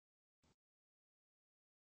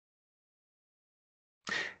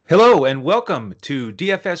Hello and welcome to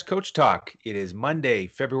DFS Coach Talk. It is Monday,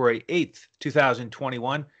 February 8th,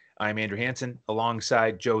 2021. I'm Andrew Hansen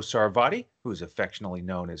alongside Joe Sarvati, who's affectionately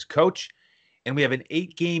known as Coach. And we have an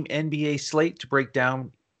 8-game NBA slate to break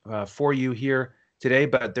down for you here today.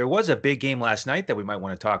 But there was a big game last night that we might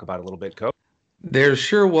want to talk about a little bit, Coach. There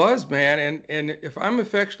sure was, man. And if I'm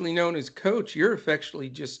affectionately known as Coach, you're affectionately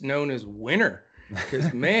just known as winner.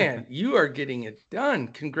 Because man, you are getting it done.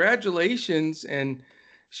 Congratulations and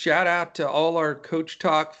shout out to all our Coach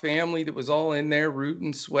Talk family that was all in there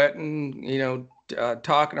rooting, sweating,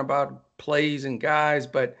 talking about plays and guys.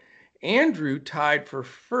 But Andrew tied for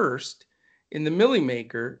first in the Millie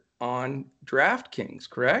Maker on Draftkings,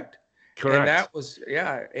 correct? And Correct. that was,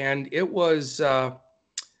 yeah, and it was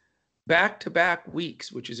back-to-back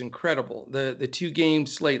weeks, which is incredible. The two-game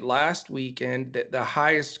slate last weekend, the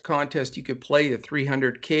highest contest you could play, the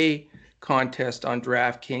 300K contest on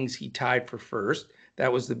DraftKings, he tied for first.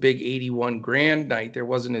 That was the big 81 grand night. There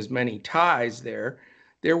wasn't as many ties there.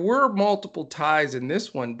 There were multiple ties in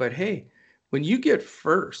this one, but hey, when you get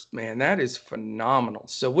first, man, that is phenomenal.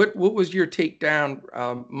 So what was your takedown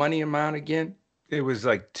money amount again? It was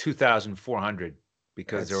like 2,400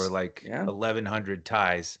 because there were That's like yeah. 1,100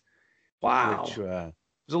 ties, which Wow. was a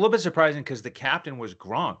little bit surprising because the captain was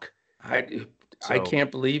Gronk. I So can't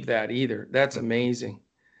believe that either. That's amazing.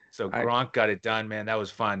 So I Gronk got it done, man. That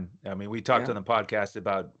was fun. I mean, we talked yeah. on the podcast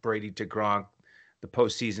about Brady to Gronk, the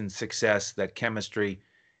postseason success, that chemistry,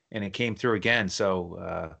 and it came through again.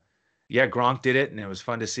 So, yeah, Gronk did it, and it was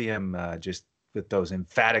fun to see him just with those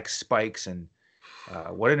emphatic spikes. And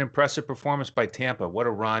what an impressive performance by Tampa. What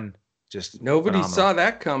a run. Just Nobody phenomenal. saw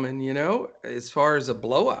that coming, as far as a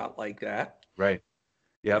blowout like that. Right.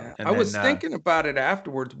 Yep. Yeah. I And then was thinking about it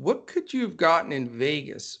afterwards. What could you have gotten in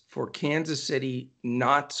Vegas for Kansas City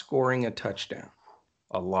not scoring a touchdown?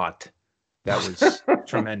 a lot. That was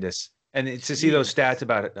tremendous. And to see those Jeez. stats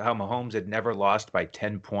about how Mahomes had never lost by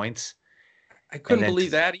 10 points, I and couldn't then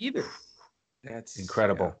believe that either. That's yeah.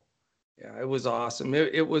 incredible. Yeah, it was awesome.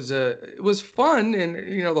 It was fun, and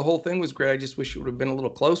the whole thing was great. I just wish it would have been a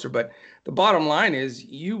little closer. But the bottom line is,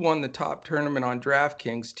 you won the top tournament on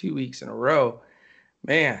DraftKings 2 weeks in a row.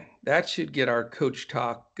 Man, that should get our Coach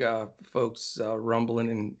Talk folks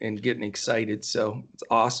rumbling and getting excited. So it's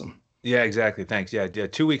awesome. Yeah, exactly. Thanks. Yeah, yeah.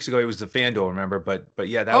 2 weeks ago, it was the Fanduel, remember? But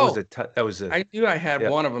yeah, that was Oh, that was a I knew I had yeah,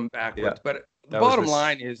 one of them yeah. backwards, but the That was bottom this.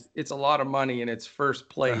 line is it's a lot of money and it's first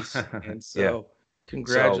place. And Yeah. so So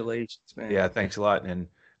congratulations, man. yeah, thanks a lot. And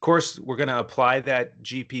of course, we're going to apply that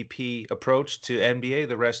GPP approach to NBA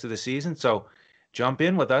the rest of the season. So jump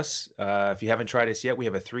in with us. If you haven't tried us yet, we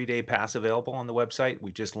have a 3-day pass available on the website.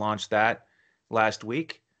 We just launched that last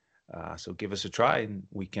week. So give us a try, and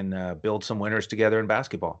we can build some winners together in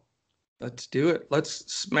basketball. Let's do it.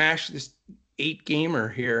 Let's smash this 8-gamer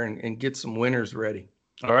here and get some winners ready.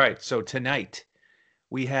 All right. So tonight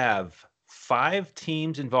we have 5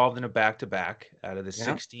 teams involved in a back-to-back out of the Yeah.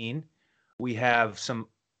 16. We have some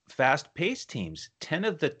fast-paced teams. 10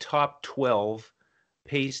 of the top 12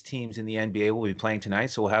 pace teams in the NBA will be playing tonight,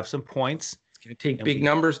 so we'll have some points. It's going to take And big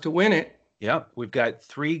numbers to win it. we've got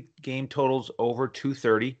 3 game totals over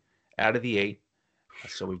 230 out of the 8.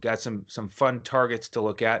 So we've got some fun targets to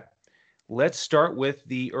look at. Let's start with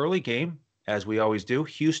the early game, as we always do.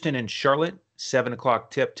 Houston and Charlotte, 7 o'clock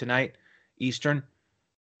tip tonight, Eastern.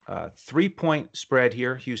 3-point spread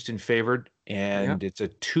here, Houston favored, Yeah. and it's a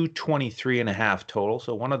 223.5 total.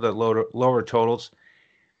 So one of the lower totals.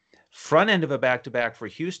 Front end of a back-to-back for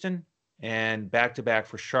Houston and back-to-back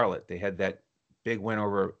for Charlotte. They had that big win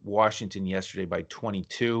over Washington yesterday by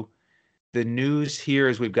 22. The news here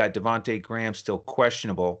is we've got Devontae Graham still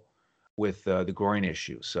questionable with the groin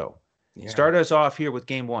issue. So Yeah. start us off here with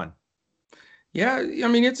game one. Yeah, I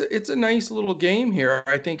mean it's a nice little game here.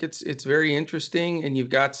 I think it's very interesting, and you've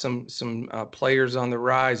got some players on the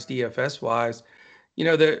rise DFS wise.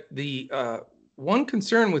 The one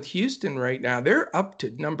concern with Houston right now, they're up to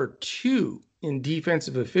number 2 in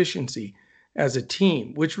defensive efficiency as a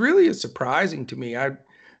team, which really is surprising to me.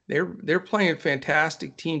 They're playing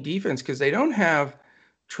fantastic team defense because they don't have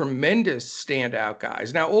tremendous standout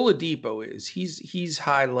guys. Now Oladipo he's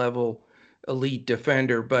high level elite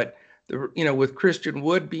defender, but with Christian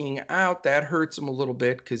Wood being out, that hurts them a little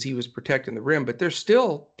bit because he was protecting the rim, but they're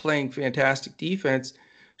still playing fantastic defense.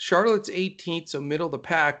 Charlotte's 18th, so middle of the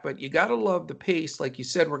pack, but you got to love the pace. Like you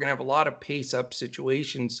said, we're going to have a lot of pace up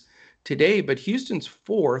situations today, but Houston's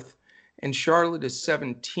 4th and Charlotte is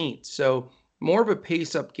 17th. So more of a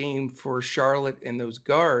pace up game for Charlotte and those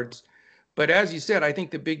guards. But as you said, I think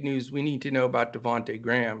the big news we need to know about Devontae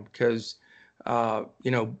Graham because,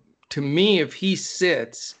 to me, if he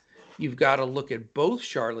sits, you've got to look at both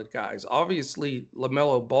Charlotte guys. Obviously,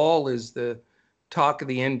 LaMelo Ball is the talk of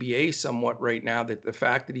the NBA somewhat right now, that the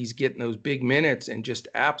fact that he's getting those big minutes and just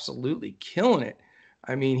absolutely killing it.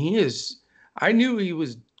 I mean, I knew he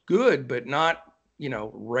was good, but not,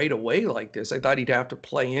 right away like this. I thought he'd have to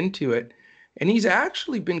play into it. And he's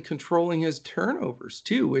actually been controlling his turnovers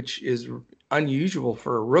too, which is unusual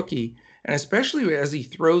for a rookie. And especially as he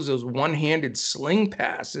throws those one-handed sling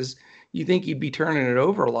passes, you think he'd be turning it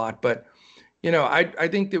over a lot. But, I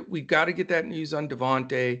think that we've got to get that news on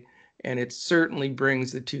Devontae, and it certainly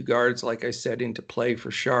brings the two guards, like I said, into play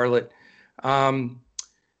for Charlotte. Um,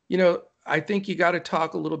 I think you got to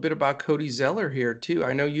talk a little bit about Cody Zeller here too.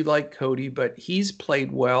 I know you like Cody, but he's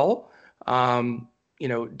played well. Um,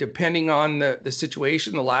 Depending on the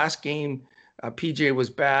situation, the last game, PJ was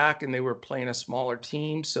back and they were playing a smaller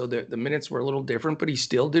team, so the minutes were a little different, but he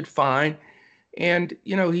still did fine. And,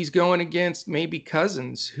 he's going against maybe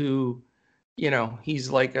Cousins, who, he's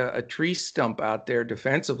like a tree stump out there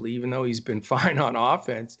defensively, even though he's been fine on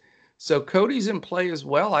offense. So Cody's in play as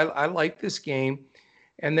well. I like this game.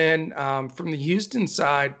 And then from the Houston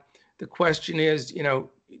side, the question is,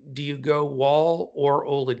 do you go Wall or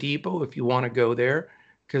Oladipo if you want to go there?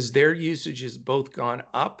 Because their usage has both gone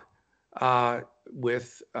up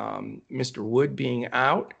with Mr. Wood being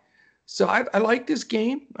out. So I like this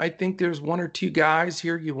game. I think there's one or two guys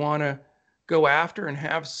here you want to go after and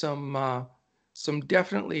have some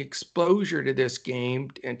definitely exposure to this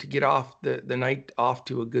game and to get off the night off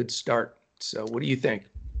to a good start. So what do you think?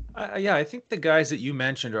 Yeah, I think the guys that you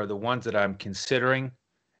mentioned are the ones that I'm considering.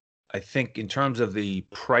 I think in terms of the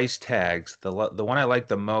price tags, the one I like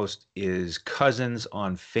the most is Cousins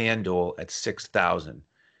on Fanduel at 6,000.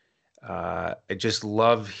 I just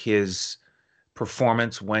love his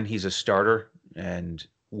performance when he's a starter and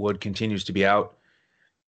Wood continues to be out.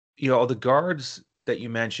 All the guards that you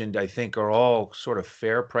mentioned, I think, are all sort of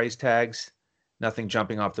fair price tags. Nothing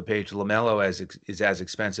jumping off the page. LaMelo is as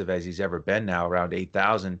expensive as he's ever been now, around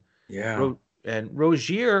 8,000. Yeah. And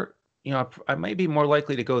Rozier, I might be more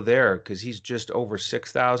likely to go there because he's just over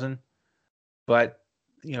 6,000. But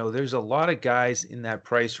there's a lot of guys in that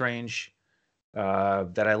price range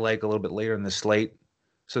that I like a little bit later in the slate.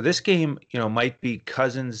 So this game, might be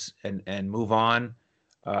Cousins and move on.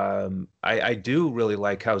 I do really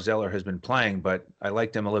like how Zeller has been playing, but I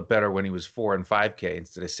liked him a little better when he was 4 and 5K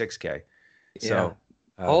instead of 6K. Yeah. So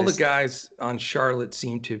All the guys on Charlotte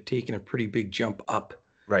seem to have taken a pretty big jump up,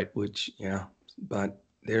 right. which, yeah, but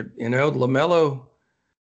they're, LaMelo,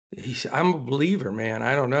 I'm a believer, man.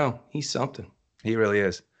 I don't know. He's something. He really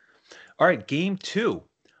is. All right, game 2,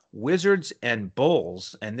 Wizards and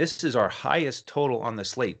Bulls, and this is our highest total on the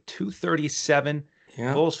slate, 237.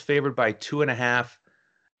 Yeah. Bulls favored by 2.5.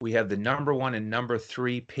 We have the number 1 and number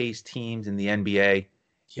 3 pace teams in the NBA,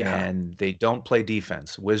 Yeah. and they don't play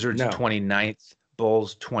defense. Wizards No. 29th,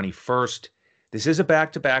 Bulls 21st. This is a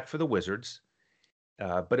back-to-back for the Wizards,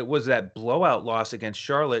 but it was that blowout loss against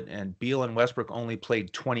Charlotte, and Beal and Westbrook only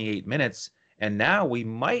played 28 minutes, and now we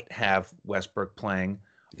might have Westbrook playing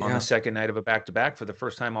on the second night of a back-to-back for the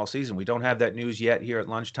first time all season. We don't have that news yet here at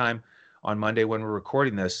lunchtime on Monday when we're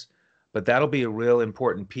recording this, but that'll be a real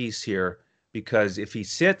important piece here, because if he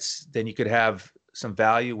sits, then you could have some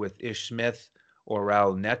value with Ish Smith or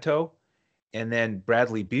Raul Neto, and then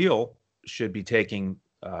Bradley Beal should be taking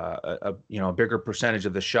a bigger percentage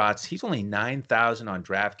of the shots. He's only 9,000 on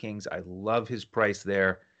Draftkings. I love his price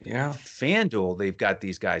there. Yeah. FanDuel, they've got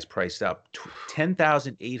these guys priced up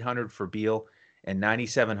 10,800 for Beal and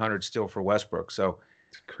 9,700 still for Westbrook. So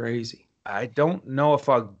it's crazy. I don't know if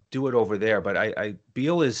I'll do it over there, but I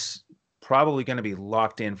Beal is probably going to be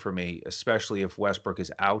locked in for me, especially if Westbrook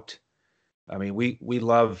is out. I mean, we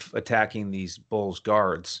love attacking these Bulls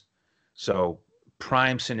guards, so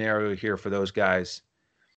prime scenario here for those guys.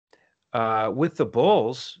 With the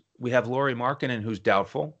Bulls, we have Lauri Markkanen, who's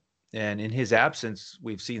doubtful, and in his absence,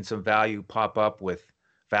 we've seen some value pop up with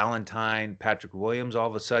Valentine, Patrick Williams, all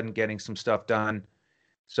of a sudden getting some stuff done.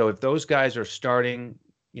 So if those guys are starting,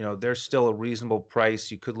 there's still a reasonable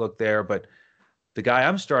price. You could look there, but the guy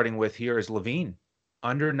I'm starting with here is Levine,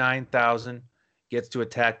 under 9,000, gets to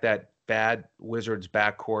attack that bad Wizards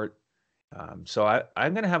backcourt. So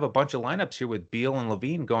I'm going to have a bunch of lineups here with Beal and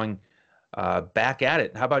Levine going back at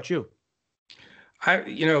it. How about you?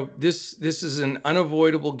 This is an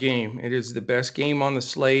unavoidable game. It is the best game on the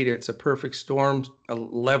slate. It's a perfect storm, a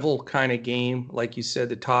level kind of game. Like you said,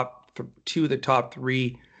 the top two of the top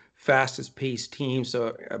three fastest paced teams.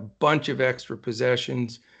 So a bunch of extra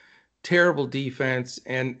possessions, terrible defense,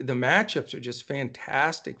 and the matchups are just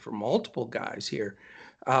fantastic for multiple guys here.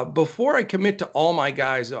 Before I commit to all my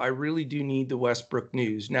guys, though, I really do need the Westbrook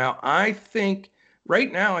news. Now, I think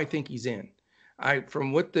right now, I think he's in.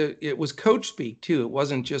 From what it was coach speak too. It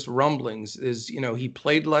wasn't just rumblings. He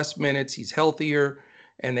played less minutes, he's healthier,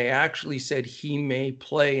 and they actually said he may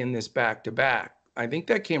play in this back to back. I think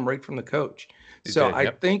that came right from the coach. It So did. I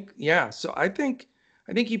Yep. think, yeah. So I think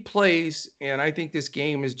he plays, and I think this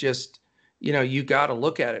game is just, you got to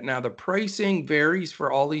look at it. Now, the pricing varies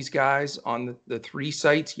for all these guys on the three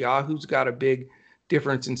sites. Yahoo's got a big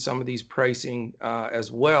difference in some of these pricing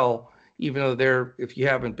as well, even though if you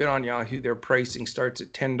haven't been on Yahoo, their pricing starts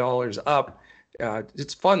at $10 up.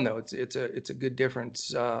 It's fun though. It's a good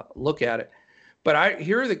difference. Look at it. But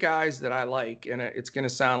here are the guys that I like, and it's going to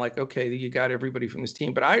sound like, okay, you got everybody from this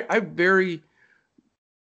team, but I very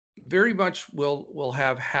very much will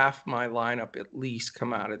have half my lineup at least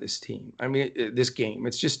come out of this team. I mean, this game,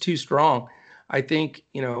 it's just too strong. I think,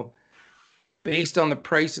 based on the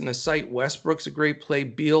price and the site, Westbrook's a great play.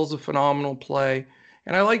 Beal's a phenomenal play.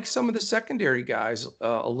 And I like some of the secondary guys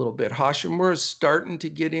a little bit. Hashimura is starting to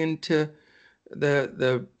get into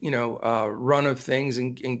the run of things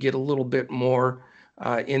and get a little bit more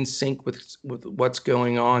in sync with what's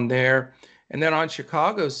going on there. And then on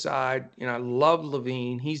Chicago's side, I love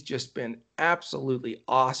Levine. He's just been absolutely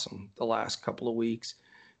awesome the last couple of weeks.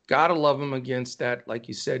 Gotta love him against that, like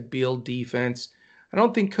you said, Beal defense. I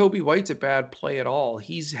don't think Kobe White's a bad play at all.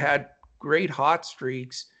 He's had great hot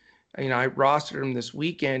streaks. I rostered him this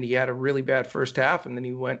weekend. He had a really bad first half, and then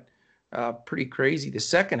he went pretty crazy the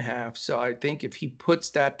second half. So I think if he puts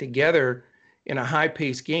that together in a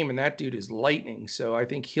high-paced game, and that dude is lightning, so I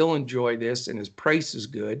think he'll enjoy this, and his price is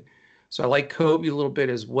good. So I like Kobe a little bit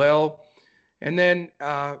as well. And then,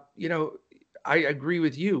 I agree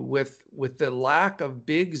with you with the lack of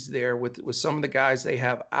bigs there with some of the guys they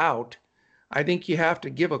have out. I think you have to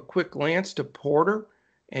give a quick glance to Porter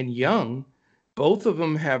and Young. Both of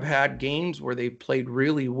them have had games where they've played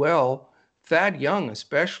really well. Thad Young,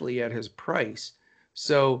 especially at his price.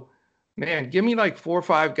 So, man, give me like 4 or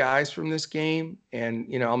 5 guys from this game, and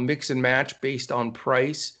I'll mix and match based on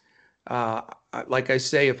price. Uh, like I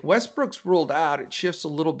say, if Westbrook's ruled out, it shifts a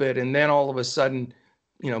little bit, and then all of a sudden,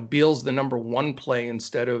 Beal's the number one play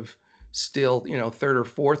instead of still, third or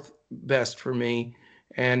fourth best for me.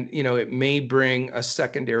 And it may bring a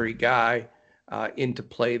secondary guy into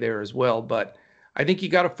play there as well. But I think you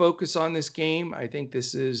got to focus on this game. I think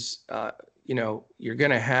this is, you're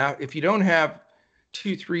going to have, if you don't have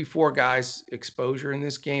 2, 3, 4 guys exposure in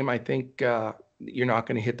this game, I think you're not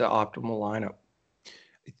going to hit the optimal lineup.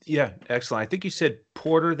 Yeah, excellent. I think you said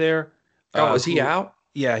Porter there. Oh, is he out?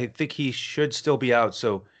 Yeah, I think he should still be out.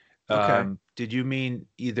 So, Okay. did you mean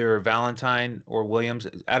either Valentine or Williams?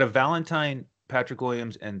 Out of Valentine, Patrick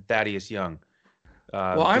Williams, and Thaddeus Young.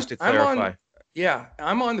 Well, Just to I'm clarify. on yeah,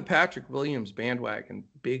 I'm on the Patrick Williams bandwagon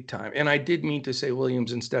big time. And I did mean to say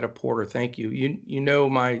Williams instead of Porter. Thank you. You know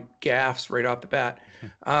my gaffes right off the bat.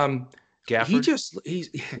 Um Gafford? he's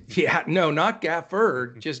yeah, no, not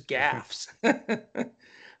Gafford, just gaffes.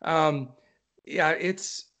 um yeah,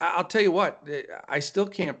 I'll tell you what, I still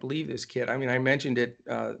can't believe this kid. I mean, I mentioned it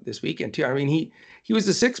this weekend too. I mean, he was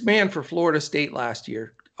the sixth man for Florida State last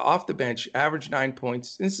year, off the bench, averaged 9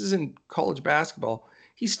 points. This is in college basketball.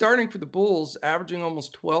 He's starting for the Bulls, averaging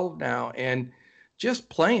almost 12 now, and just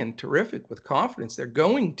playing terrific with confidence. They're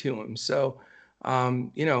going to him. So,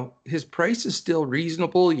 his price is still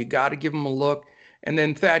reasonable. You got to give him a look. And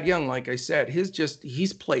then Thad Young, like I said,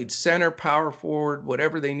 he's played center, power forward,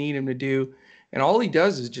 whatever they need him to do. And all he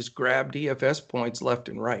does is just grab DFS points left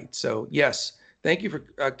and right. So, yes, thank you for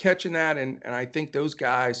catching that. And I think those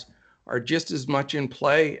guys are just as much in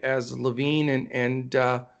play as Levine and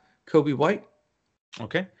Kobe White.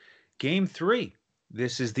 Okay. Game 3.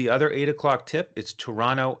 This is the other 8 o'clock tip. It's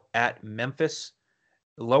Toronto at Memphis.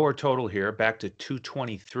 Lower total here, back to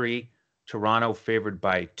 223. Toronto favored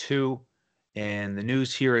by 2. And the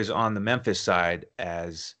news here is on the Memphis side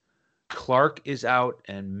as Clark is out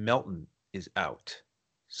and Melton is out.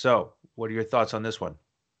 So, what are your thoughts on this one?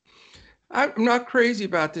 I'm not crazy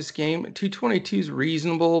about this game. 222 is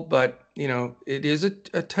reasonable, but it is a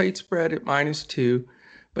tight spread at -2.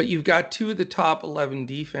 But you've got 2 of the top 11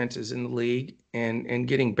 defenses in the league and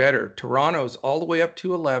getting better. Toronto's all the way up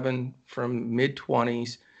to 11 from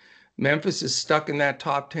mid-20s. Memphis is stuck in that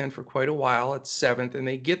top 10 for quite a while at 7th, and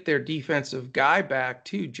they get their defensive guy back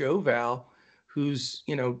too, Joe Val, who's,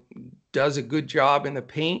 does a good job in the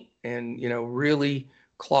paint and, really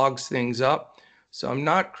clogs things up. So I'm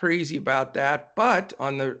not crazy about that. But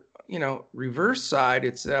on the, reverse side,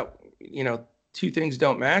 it's that, 2 things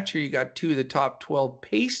don't match here. You got 2 of the top 12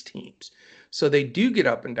 pace teams. So they do get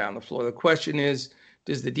up and down the floor. The question is,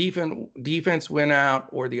 does the defense win out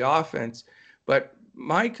or the offense? But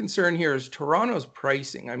my concern here is Toronto's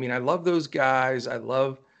pricing. I mean, I love those guys. I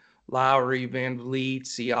love Lowry, Van Vliet,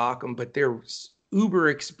 Siakam, but they're uber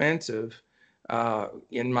expensive,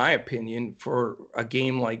 in my opinion, for a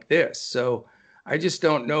game like this. So I just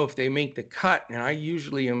don't know if they make the cut. And I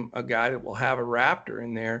usually am a guy that will have a Raptor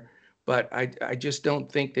in there, but I just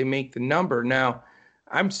don't think they make the number. Now,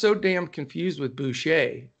 I'm so damn confused with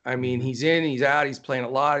Boucher. I mean, he's in, he's out, he's playing a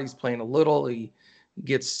lot, he's playing a little. He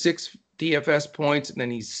gets 6 DFS points and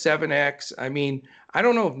then he's 7x. I mean, I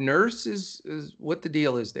don't know if Nurse is what the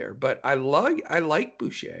deal is there, but I like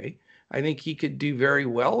Boucher. I think he could do very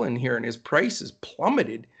well in here, and his price has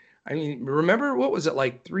plummeted. I mean, remember what was it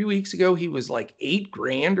like 3 weeks ago? He was like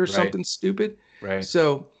 $8,000 or Right. something stupid. Right.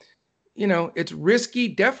 So, it's risky,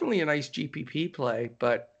 definitely a nice GPP play,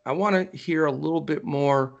 but I want to hear a little bit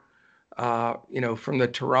more, from the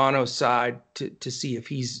Toronto side to see if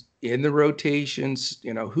he's in the rotations.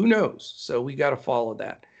 Who knows? So we got to follow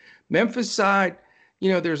that. Memphis side,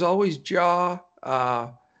 there's always Ja.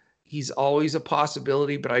 He's always a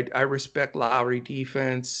possibility, but I respect Lowry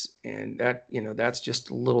defense, and that's just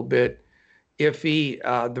a little bit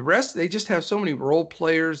iffy. The rest, they just have so many role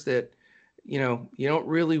players that, you don't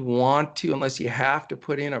really want to, unless you have to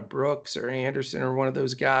put in a Brooks or Anderson or one of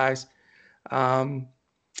those guys.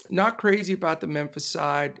 Not crazy about the Memphis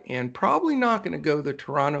side, and probably not going to go the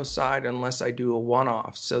Toronto side unless I do a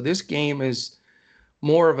one-off. So this game is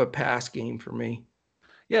more of a pass game for me.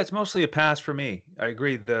 Yeah, it's mostly a pass for me. I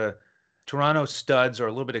agree. The Toronto studs are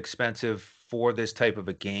a little bit expensive for this type of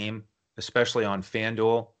a game, especially on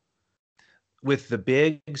FanDuel. With the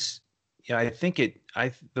bigs, I think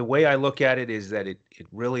the way I look at it is that it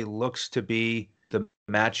really looks to be the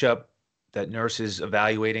matchup that Nurse is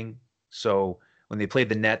evaluating. So when they played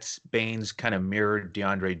the Nets, Baines kind of mirrored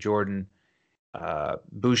DeAndre Jordan.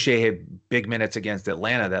 Boucher had big minutes against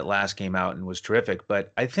Atlanta that last game out and was terrific.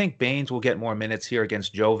 But I think Baines will get more minutes here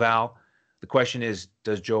against Joe Val. The question is,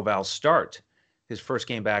 does Joe Val start? His first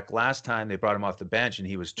game back last time, they brought him off the bench and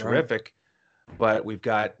he was Right. terrific. But we've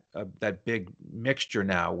got that big mixture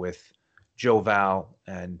now with Joe Val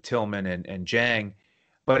and Tillman and Jang.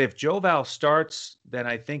 But if Joe Val starts, then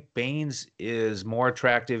I think Baines is more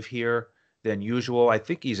attractive here than usual. I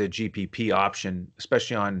think he's a GPP option,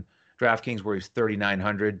 especially on DraftKings where he's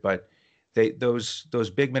 3,900. But those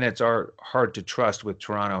big minutes are hard to trust with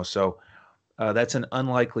Toronto. So that's an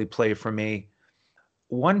unlikely play for me.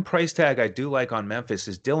 One price tag I do like on Memphis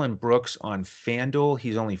is Dylan Brooks on FanDuel.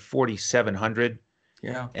 He's only 4,700.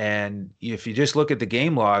 Yeah. And if you just look at the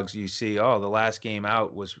game logs, you see, oh, the last game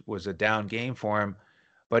out was a down game for him,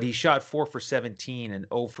 but he shot 4 for 17 and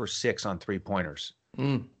 0 for 6 on 3-pointers.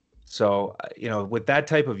 Mm. So, with that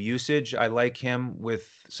type of usage, I like him with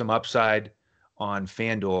some upside on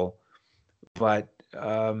FanDuel, but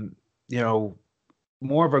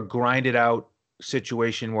more of a grinded out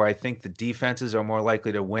situation where I think the defenses are more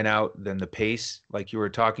likely to win out than the pace, like you were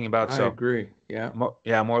talking about. I So, agree.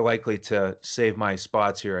 Yeah. more likely to save my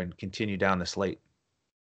spots here and continue down the slate.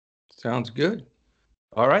 Sounds good.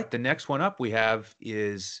 All right, the next one up we have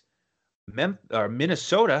is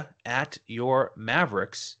Minnesota at your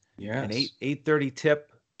Mavericks. An Yes. 8:30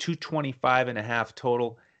 tip, 225.5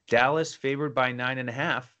 total. Dallas favored by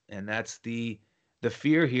 9.5, and that's the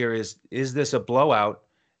fear here is this a blowout?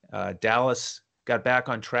 Dallas got back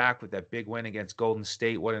on track with that big win against Golden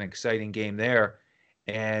State. What an exciting game there.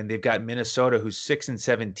 And they've got Minnesota, who's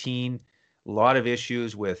 6-17. A lot of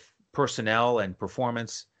issues with personnel and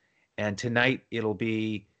performance. And tonight it'll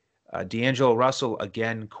be D'Angelo Russell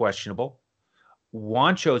again questionable.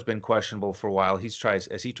 Wancho's been questionable for a while. He tries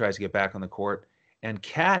to get back on the court. And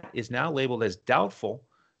Cat is now labeled as doubtful,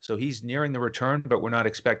 so he's nearing the return, but we're not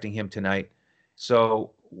expecting him tonight.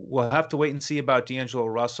 So we'll have to wait and see about D'Angelo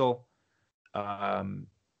Russell. But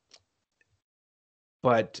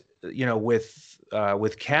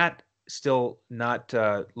with Cat still not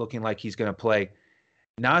looking like he's going to play,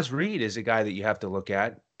 Naz Reid is a guy that you have to look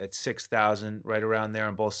at 6,000, right around there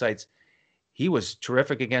on both sites. He was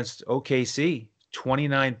terrific against OKC,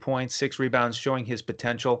 29 points, 6 rebounds, showing his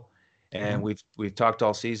potential. And we've talked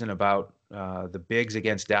all season about the bigs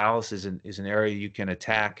against Dallas is an area you can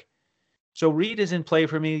attack. So Reed is in play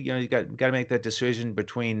for me. You got to make that decision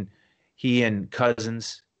between he and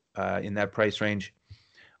Cousins in that price range.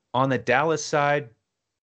 On the Dallas side,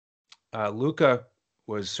 Luka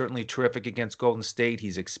was certainly terrific against Golden State.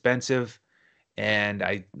 He's expensive, and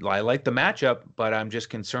I like the matchup, but I'm just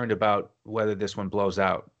concerned about whether this one blows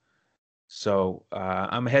out. So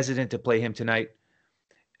I'm hesitant to play him tonight.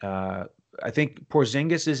 I think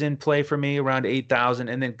Porzingis is in play for me around 8,000.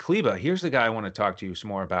 And then Kleba, here's the guy I want to talk to you some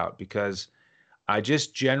more about because I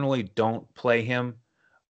just generally don't play him.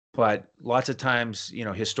 But lots of times,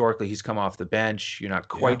 historically, he's come off the bench. You're not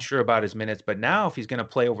quite Yeah. sure about his minutes. But now, if he's going to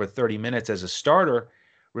play over 30 minutes as a starter,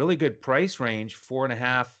 really good price range,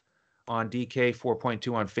 4.5 on DK,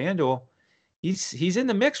 4.2 on FanDuel. He's in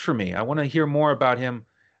the mix for me. I want to hear more about him.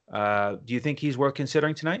 Do you think he's worth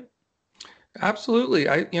considering tonight? Absolutely.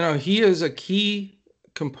 He is a key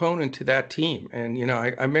component to that team. And,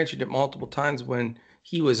 I mentioned it multiple times when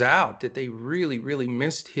he was out that they really, really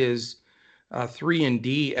missed his 3 and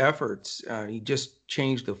D efforts. He just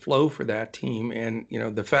changed the flow for that team. And,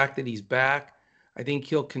 the fact that he's back, I think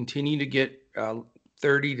he'll continue to get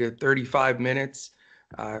 30 to 35 minutes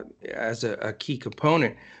as a key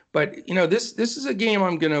component. But, this is a game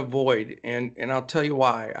I'm going to avoid. And I'll tell you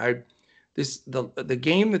why.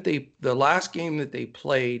 The last game that they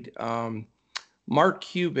played, Mark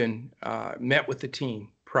Cuban met with the team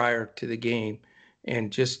prior to the game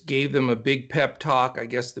and just gave them a big pep talk. I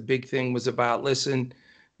guess the big thing was about, listen,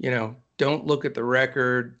 don't look at the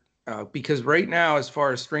record because right now, as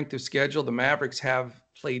far as strength of schedule, the Mavericks have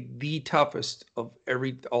played the toughest of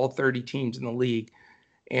all 30 teams in the league,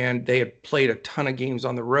 and they had played a ton of games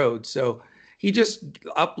on the road. So he just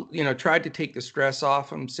tried to take the stress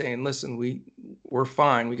off him, saying, listen, we're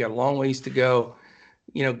fine. We got a long ways to go.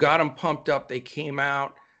 Got them pumped up. They came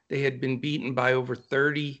out. They had been beaten by over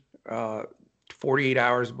 30, 48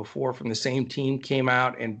 hours before from the same team, came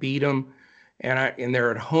out and beat them. And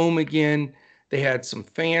they're at home again. They had some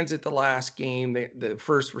fans at the last game. The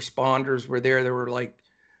first responders were there. There were like,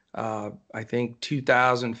 I think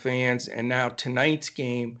 2,000 fans. And now tonight's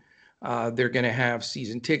game, they're going to have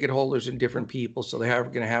season ticket holders and different people. So they're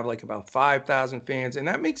going to have like about 5,000 fans. And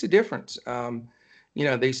that makes a difference.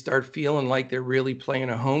 They start feeling like they're really playing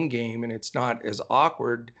a home game and it's not as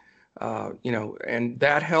awkward, and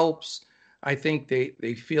that helps. I think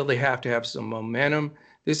they feel they have to have some momentum.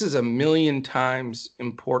 This is a million times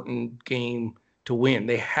important game to win.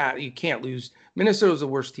 You can't lose. Minnesota's the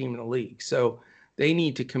worst team in the league. So they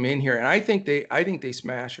need to come in here. And I think they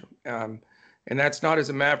smash them. And that's not as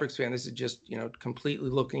a Mavericks fan. This is just, completely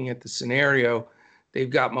looking at the scenario. They've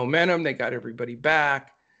got momentum. They got everybody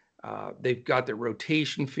back. They've got their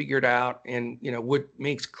rotation figured out. And, what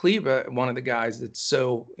makes Kleba one of the guys that's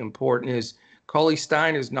so important is Cauley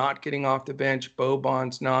Stein is not getting off the bench.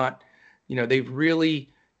 Boban's not. They've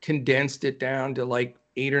really condensed it down to like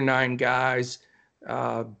 8 or 9 guys.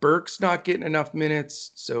 Burke's not getting enough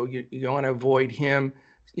minutes, so you want to avoid him.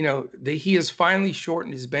 He has finally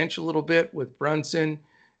shortened his bench a little bit with Brunson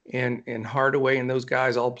and Hardaway and those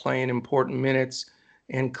guys all playing important minutes.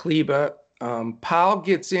 And Kleba, Powell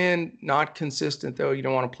gets in, not consistent though. You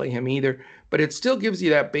don't want to play him either, but it still gives you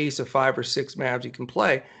that base of 5 or 6 Mavs you can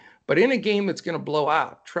play. But in a game that's going to blow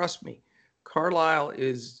out, trust me, Carlisle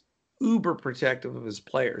is uber protective of his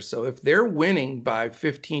players. So if they're winning by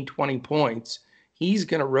 15, 20 points, he's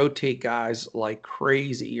going to rotate guys like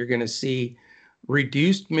crazy. You're going to see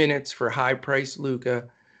reduced minutes for high-priced Luka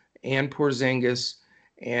and Porzingis.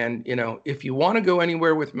 And, if you want to go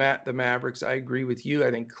anywhere with the Mavericks, I agree with you.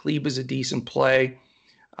 I think Kleber's a decent play.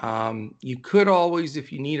 You could always,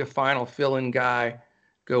 if you need a final fill-in guy,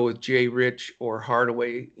 go with Jay Rich or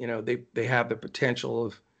Hardaway. They have the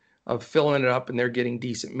potential of filling it up and they're getting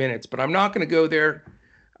decent minutes. But I'm not going to go there.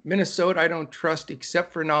 Minnesota, I don't trust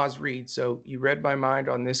except for Naz Reid. So you read my mind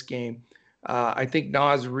on this game. I think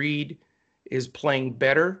Naz Reid is playing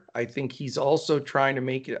better. I think he's also trying to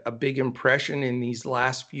make a big impression in these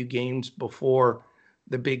last few games before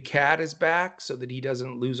the big cat is back so that he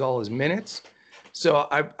doesn't lose all his minutes. So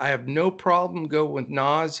I have no problem going with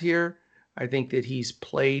Naz here. I think that he's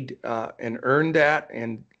played and earned that.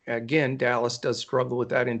 And again, Dallas does struggle with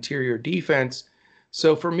that interior defense.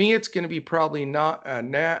 So for me, it's going to be probably not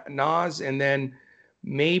Naz and then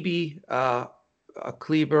maybe a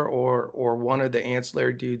Kleber or one of the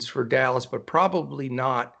ancillary dudes for Dallas, but probably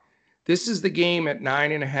not. This is the game at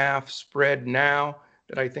 9.5 spread now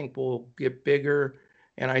that I think will get bigger,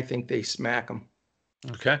 and I think they smack them.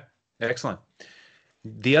 Okay, excellent.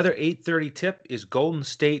 The other 8:30 tip is Golden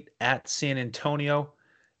State at San Antonio.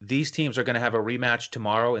 These teams are going to have a rematch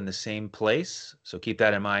tomorrow in the same place, so keep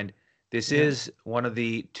that in mind. This is one of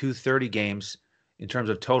the 230 games in terms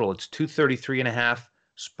of total. It's 233.5.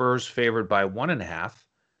 Spurs favored by 1.5.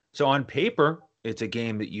 So on paper, it's a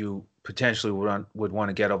game that you potentially would want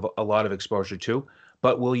to get a lot of exposure to.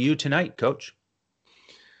 But will you tonight, Coach?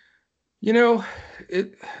 The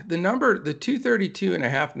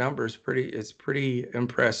 232.5 number is pretty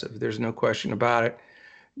impressive. There's no question about it.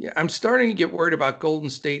 Yeah, I'm starting to get worried about Golden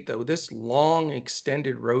State though. This long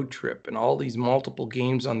extended road trip and all these multiple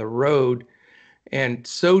games on the road and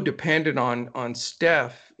so dependent on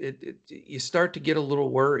Steph, you start to get a little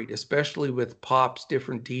worried, especially with Pop's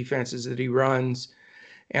different defenses that he runs.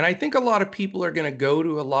 And I think a lot of people are going to go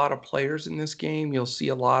to a lot of players in this game. You'll see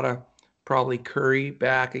a lot of probably Curry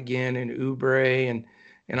back again and Oubre and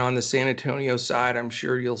on the San Antonio side, I'm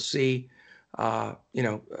sure you'll see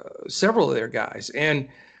several of their guys. And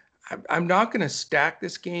I'm not going to stack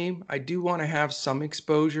this game. I do want to have some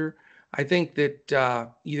exposure. I think that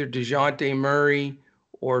either DeJounte Murray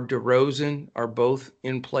or DeRozan are both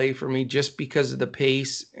in play for me just because of the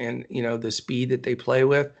pace and the speed that they play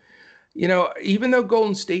with. Even though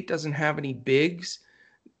Golden State doesn't have any bigs,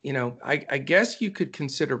 I guess you could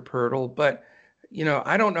consider Pirtle, but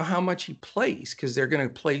I don't know how much he plays because they're going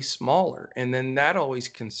to play smaller, and then that always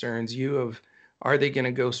concerns you of are they going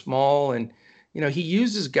to go small? And he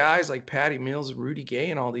uses guys like Patty Mills, Rudy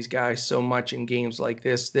Gay, and all these guys so much in games like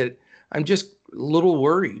this that I'm just a little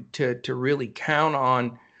worried to really count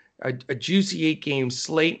on a juicy 8-game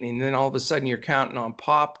slate, and then all of a sudden you're counting on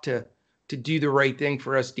Pop to do the right thing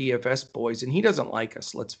for us DFS boys, and he doesn't like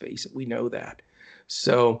us. Let's face it, we know that.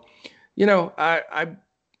 So,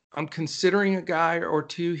 I'm considering a guy or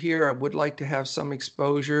two here. I would like to have some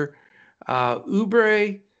exposure.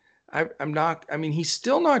 Oubre, I'm not. I mean, he's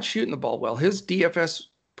still not shooting the ball well. His DFS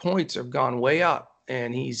points have gone way up,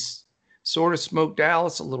 and he's sort of smoked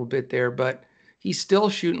Dallas a little bit there, but he's still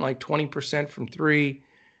shooting like 20% from three,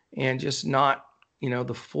 and just not,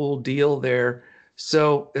 the full deal there.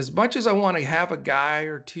 So as much as I want to have a guy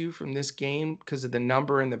or two from this game because of the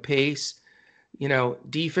number and the pace,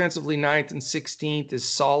 defensively 9th and 16th is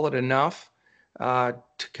solid enough to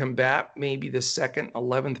combat maybe the second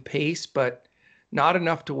 11th pace, but not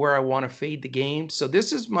enough to where I want to fade the game. So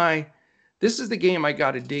this is the game I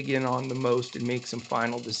got to dig in on the most and make some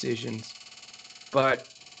final decisions. But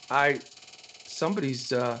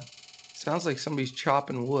somebody's sounds like somebody's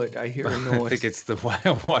chopping wood. I hear a noise. I think it's the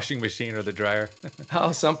washing machine or the dryer.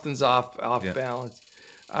 Oh, something's off Yeah. balance.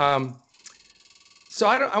 So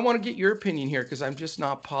I want to get your opinion here because I'm just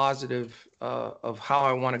not positive of how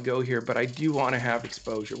I want to go here, but I do want to have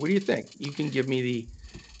exposure. What do you think? You can give me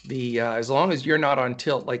the as long as you're not on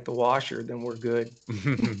tilt like the washer, then we're good.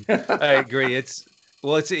 I agree. It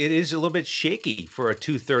is a little bit shaky for a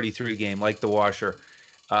 233 game like the washer.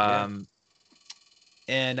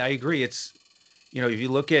 And I agree. It's, if you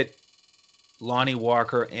look at Lonnie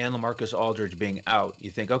Walker and LaMarcus Aldridge being out,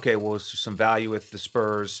 you think, okay, well, there's some value with the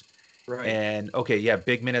Spurs. Right. And okay, yeah,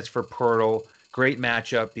 big minutes for Pirtle. Great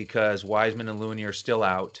matchup because Wiseman and Looney are still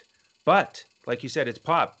out. But like you said, it's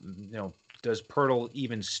Pop. Does Pirtle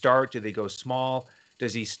even start? Do they go small?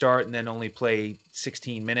 Does he start and then only play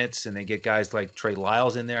 16 minutes and they get guys like Trey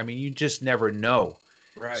Lyles in there? I mean, you just never know.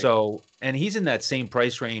 Right. So, and he's in that same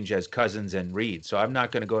price range as Cousins and Reed. So I'm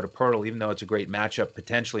not going to go to Pirtle, even though it's a great matchup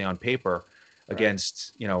potentially on paper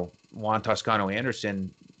against, Juan Toscano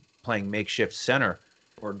Anderson playing makeshift center.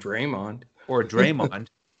 Or Draymond.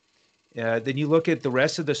 Then you look at the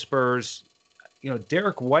rest of the Spurs,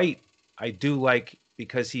 Derek White, I do like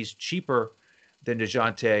because he's cheaper than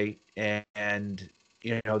DeJounte and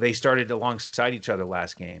they started alongside each other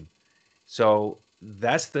last game. So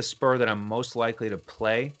that's the Spur that I'm most likely to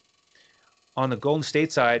play. On the Golden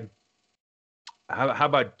State side, how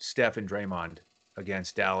about Steph and Draymond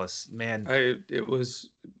against Dallas? Man, it was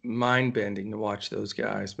mind-bending to watch those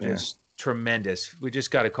guys, man. Just tremendous. We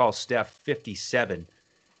just got to call Steph 57.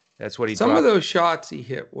 That's what he Some dropped. of those shots he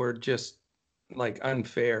hit were just like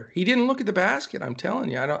unfair. He didn't look at the basket. I'm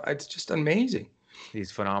telling you, it's just amazing.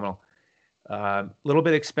 He's phenomenal. Little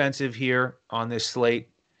bit expensive here on this slate.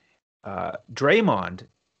 Draymond,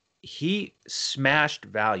 he smashed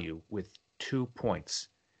value with 2 points.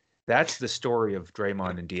 That's the story of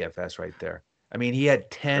Draymond and DFS right there. I mean, he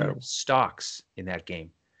had 10 stocks in that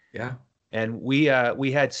game. Yeah. And we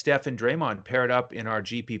had Steph and Draymond paired up in our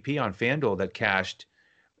GPP on Fanduel that cashed.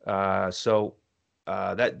 So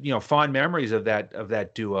that fond memories of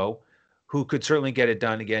that duo, who could certainly get it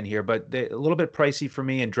done again here, but a little bit pricey for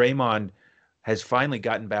me. And Draymond has finally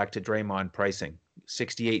gotten back to Draymond pricing,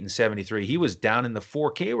 68 and 73. He was down in the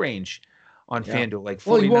 4K range on Fanduel, like 4,900.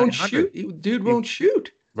 Well, he won't shoot. Dude won't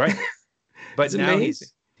shoot. Right. But now amazing.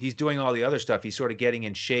 he's doing all the other stuff. He's sort of getting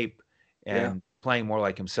in shape and playing more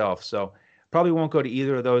like himself. So probably won't go to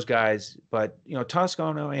either of those guys. But,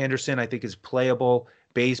 Toscano Anderson, I think, is playable.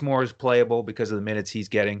 Bazemore is playable because of the minutes he's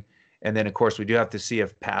getting. And then, of course, we do have to see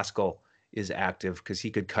if Pascal is active because he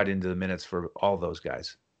could cut into the minutes for all those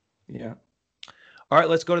guys. Yeah. All right,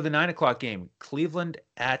 let's go to the 9 o'clock game. Cleveland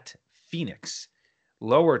at Phoenix.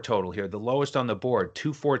 lower total here, the lowest on the board,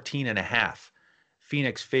 214.5.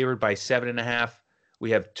 Phoenix favored by 7.5.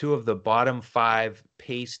 We have two of the bottom 5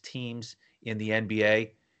 pace teams in the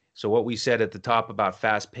NBA. So what we said at the top about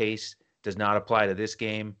fast pace does not apply to this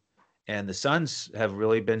game. And the Suns have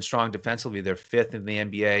really been strong defensively. They're 5th in the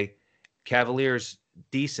NBA. Cavaliers,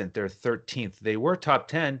 decent. They're 13th. They were top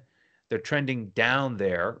 10. They're trending down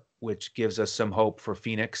there, which gives us some hope for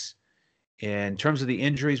Phoenix. In terms of the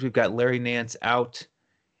injuries, we've got Larry Nance out.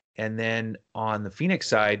 And then on the Phoenix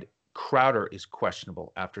side, Crowder is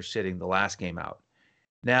questionable after sitting the last game out.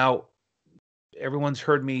 Now, everyone's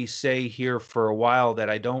heard me say here for a while that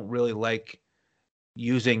I don't really like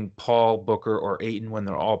using Paul, Booker, or Ayton when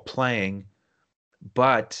they're all playing,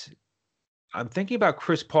 but I'm thinking about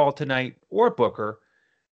Chris Paul tonight or Booker.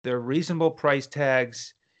 They're reasonable price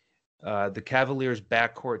tags. The Cavaliers'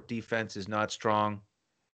 backcourt defense is not strong.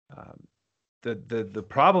 Um, the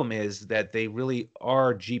problem is that they really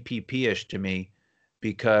are GPP-ish to me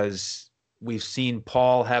because we've seen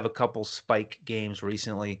Paul have a couple spike games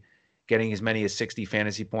recently, getting as many as 60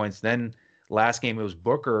 fantasy points. Then last game it was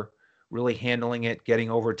Booker really handling it,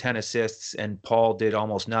 getting over 10 assists, and Paul did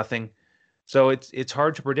almost nothing. So it's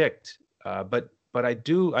hard to predict. But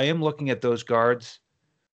I am looking at those guards.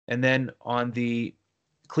 And then on the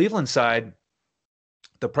Cleveland side,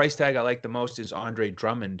 the price tag I like the most is Andre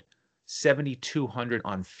Drummond, 7,200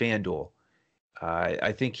 on Fanduel.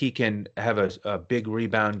 I think he can have a big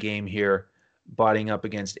rebound game here, botting up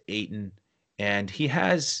against Ayton. And he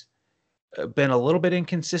has been a little bit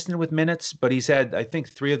inconsistent with minutes, but he's had, I think,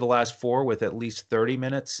 3 of the last 4 with at least 30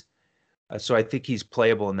 minutes. So I think he's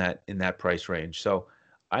playable in that price range. So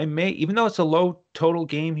I may, even though it's a low total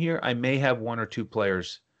game here, I may have 1 or 2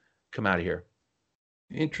 players come out of here.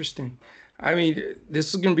 Interesting. I mean,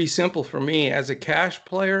 this is going to be simple for me. As a cash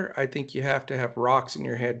player, I think you have to have rocks in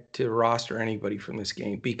your head to roster anybody from this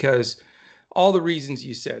game because all the reasons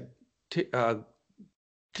you said,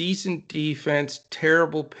 decent defense,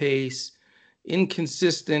 terrible pace,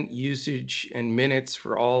 inconsistent usage and minutes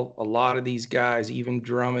for a lot of these guys, even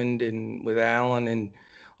Drummond and with Allen and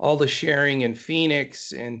all the sharing in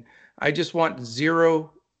Phoenix. And I just want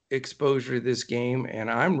zero exposure to this game, and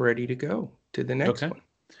I'm ready to go to the next one.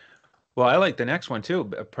 Well, I like the next one too.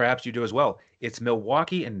 Perhaps you do as well. It's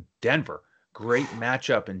Milwaukee and Denver. Great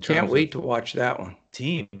matchup in terms Can't wait to watch that one.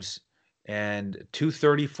 Teams, and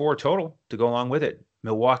 234 total to go along with it.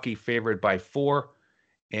 Milwaukee favored by 4.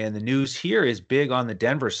 And the news here is big on the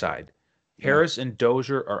Denver side. Harris and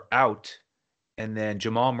Dozier are out, and then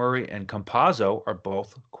Jamal Murray and Campazzo are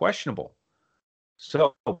both questionable.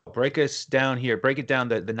 So break us down here. Break it down,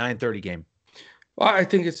 the 9:30 game. Well, I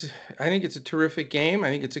think it's a terrific game. I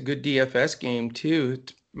think it's a good DFS game too.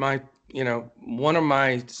 It's one of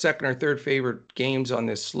my second or third favorite games on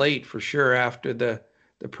this slate for sure after the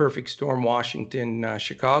perfect storm Washington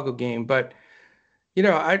Chicago game. But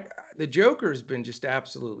the Joker's been just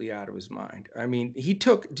absolutely out of his mind. I mean,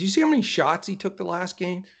 do you see how many shots he took the last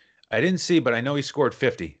game? I didn't see, but I know he scored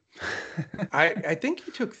 50. I think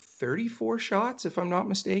he took 34 shots, if I'm not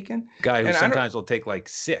mistaken. Guy who sometimes will take like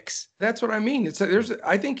 6. That's what I mean.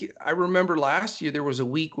 I think I remember last year there was a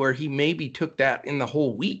week where he maybe took that in the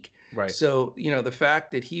whole week. Right. So, the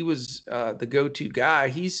fact that he was the go-to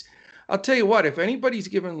guy, I'll tell you what, if anybody's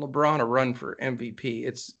given LeBron a run for MVP,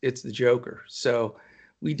 it's the Joker. So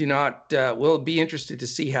we do not, we'll be interested to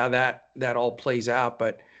see how that all plays out.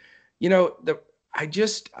 But,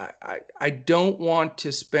 I don't want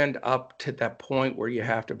to spend up to that point where you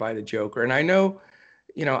have to buy the Joker. And I know,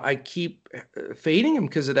 I keep fading him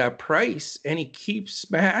because of that price and he keeps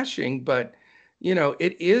smashing, but,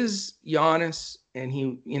 it is Giannis and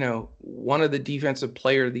he, one of the defensive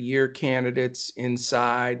player of the year candidates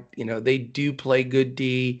inside, they do play good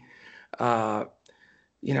D.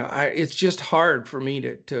 It's just hard for me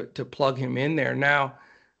to plug him in there. Now,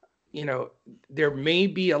 there may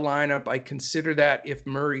be a lineup. I consider that if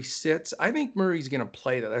Murray sits. I think Murray's going to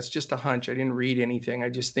play, though. That's just a hunch. I didn't read anything. I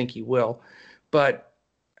just think he will. But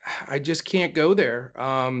I just can't go there.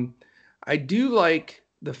 I do like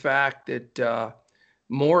the fact that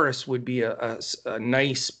Morris would be a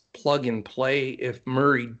nice plug-and-play if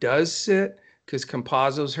Murray does sit, because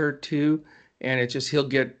Campazzo's hurt too. And he'll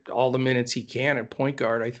get all the minutes he can at point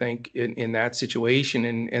guard, I think, in that situation.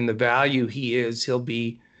 And the value he'll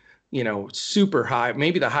be, super high,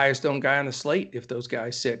 maybe the highest owned guy on the slate if those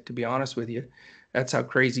guys sit, to be honest with you. That's how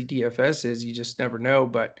crazy DFS is. You just never know.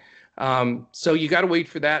 But so you got to wait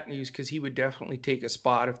for that news because he would definitely take a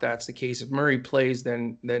spot if that's the case. If Murray plays,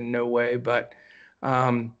 then no way. But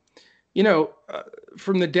You know,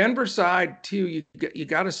 from the Denver side too, you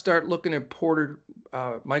got to start looking at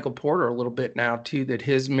Michael Porter a little bit now too. That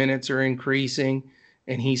his minutes are increasing,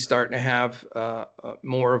 and he's starting to have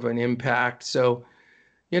more of an impact. So,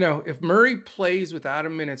 if Murray plays without a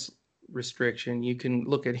minutes restriction, you can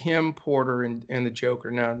look at him, Porter, and the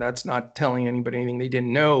Joker. Now, that's not telling anybody anything they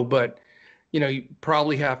didn't know, but you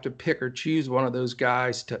probably have to pick or choose one of those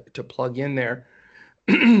guys to plug in there.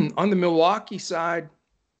 On the Milwaukee side,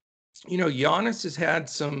 Giannis has had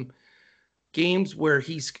some games where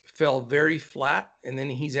he's fell very flat, and then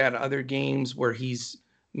he's had other games where he's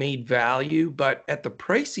made value. But at the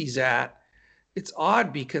price he's at, it's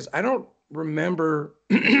odd because I don't remember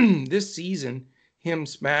this season him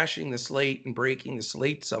smashing the slate and breaking the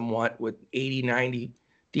slate somewhat with 80, 90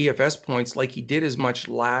 DFS points like he did as much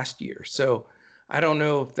last year. So I don't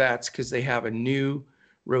know if that's because they have a new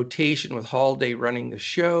rotation with Holiday running the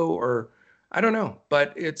show, or I don't know.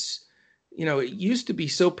 But it used to be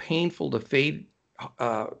so painful to fade,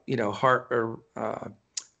 Hart or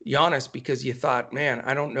Giannis, because you thought, man,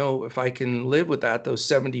 I don't know if I can live with that. Those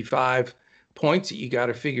 75 points that you got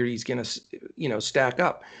to figure he's going to, stack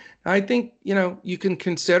up. I think, you can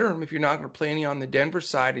consider him if you're not going to play any on the Denver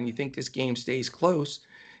side and you think this game stays close.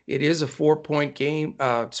 It is a 4-point game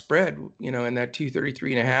spread, and that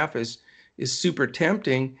 233.5 is super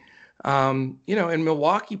tempting. And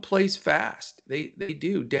Milwaukee plays fast. They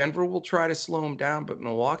do. Denver will try to slow them down, but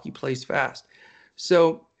Milwaukee plays fast.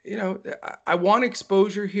 So, I want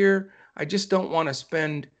exposure here. I just don't want to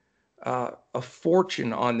spend a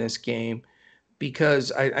fortune on this game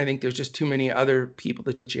because I think there's just too many other people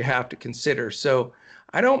that you have to consider. So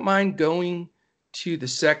I don't mind going to the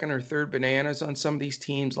second or third bananas on some of these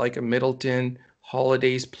teams, like a Middleton.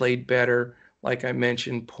 Holiday's played better. Like I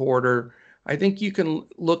mentioned, Porter. I think you can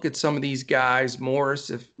look at some of these guys, Morris,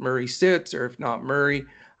 if Murray sits, or if not Murray.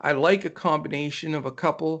 I like a combination of a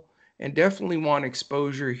couple and definitely want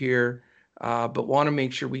exposure here, but want to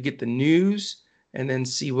make sure we get the news and then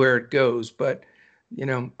see where it goes. But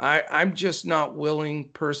I'm just not willing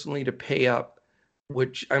personally to pay up,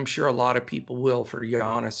 which I'm sure a lot of people will, for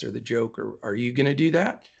Giannis or the Joker. Are you going to do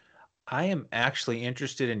that? I am actually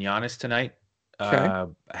interested in Giannis tonight. Okay. I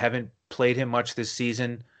haven't played him much this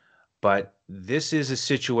season, but this is a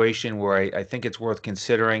situation where I think it's worth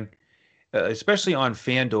considering, especially on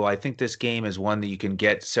FanDuel. I think this game is one that you can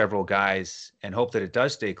get several guys and hope that it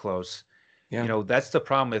does stay close. Yeah. That's the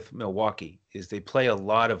problem with Milwaukee is they play a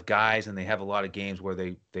lot of guys and they have a lot of games where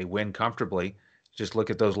they win comfortably. Just look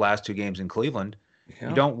at those last two games in Cleveland. You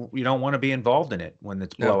Yeah. don't you don't want to be involved in it when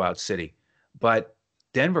it's No. blowout city. But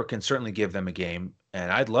Denver can certainly give them a game,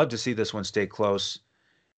 and I'd love to see this one stay close.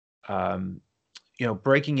 Um,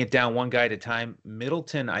 breaking it down one guy at a time,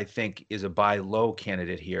 Middleton, I think, is a buy low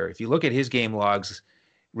candidate here. If you look at his game logs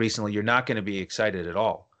recently, you're not going to be excited at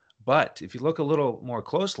all. But if you look a little more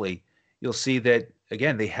closely, you'll see that,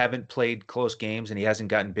 again, they haven't played close games and he hasn't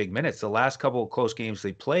gotten big minutes. The last couple of close games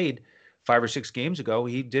they played 5 or 6 games ago,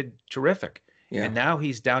 he did terrific. Yeah. And now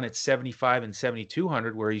he's down at 75 and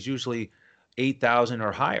 7,200, where he's usually 8,000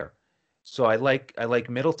 or higher. So I like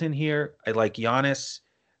Middleton here. I like Giannis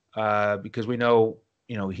because we know,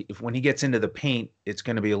 when he gets into the paint, it's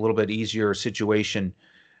going to be a little bit easier situation,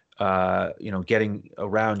 getting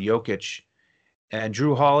around Jokic. And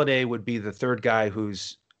Drew Holiday would be the third guy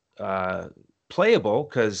who's uh, playable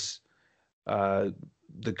because uh,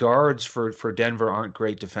 the guards for Denver aren't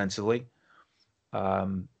great defensively.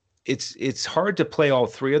 Um, it's hard to play all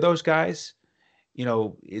three of those guys.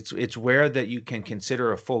 It's rare that you can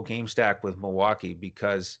consider a full game stack with Milwaukee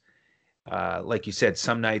because like you said,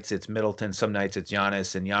 some nights it's Middleton, some nights it's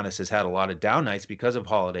Giannis, and Giannis has had a lot of down nights because of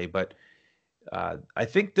Holiday. But I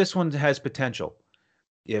think this one has potential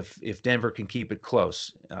if Denver can keep it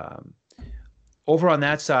close. Over on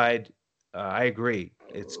that side, I agree.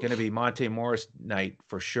 It's going to be Monte Morris night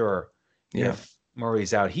for sure. Yeah. If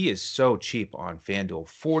Murray's out, he is so cheap on FanDuel,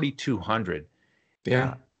 4,200,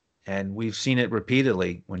 Yeah. and we've seen it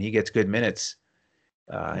repeatedly when he gets good minutes.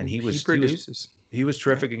 And he He was he was produces. he was Yeah.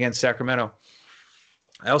 terrific against Sacramento.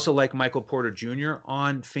 I also like Michael Porter Jr.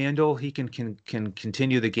 on FanDuel. He can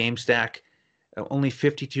continue the game stack. Only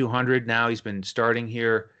 5,200 now. He's been starting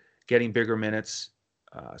here, getting bigger minutes.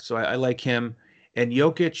 So I like him. And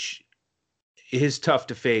Jokic is tough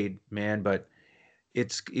to fade, man, but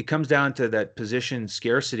it comes down to that position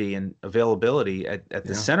scarcity and availability at the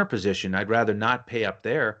Yeah. center position. I'd rather not pay up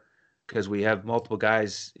there because we have multiple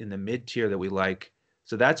guys in the mid tier that we like.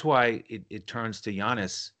 So that's why it turns to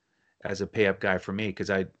Giannis as a pay up guy for me because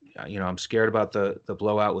I'm scared about the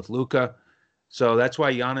blowout with Luka. So that's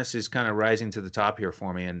why Giannis is kind of rising to the top here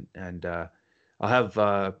for me, and I'll have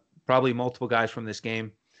probably multiple guys from this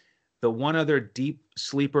game. The one other deep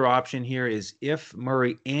sleeper option here is if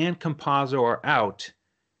Murray and Campazzo are out,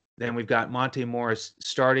 then we've got Monte Morris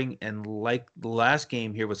starting. And like the last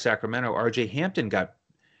game here with Sacramento, RJ Hampton got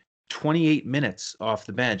 28 minutes off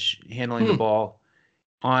the bench handling the ball.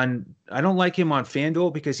 I don't like him on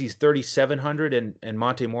Fanduel because he's 3,700 and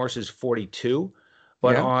Monte Morris is 42.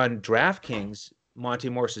 But Yeah. on DraftKings, Monte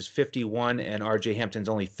Morris is 51 and RJ Hampton's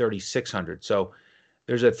only 3,600. So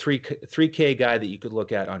there's a 3K guy that you could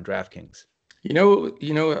look at on DraftKings.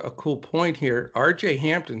 A cool point here. RJ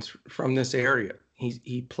Hampton's from this area.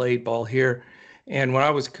 He played ball here. And when I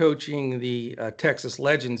was coaching the Texas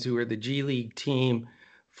Legends, who are the G League team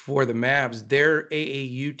for the Mavs, their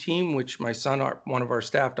AAU team, which my son, one of our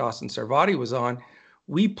staff, Dawson Sarvati, was on,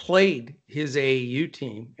 we played his AAU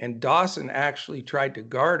team, and Dawson actually tried to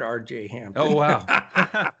guard RJ Hampton. Oh, wow.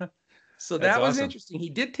 So That's that was awesome. interesting. He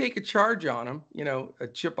did take a charge on him, a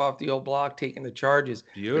chip off the old block, taking the charges.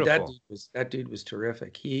 But Beautiful. that dude was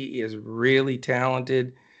terrific. He is really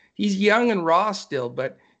talented. He's young and raw still,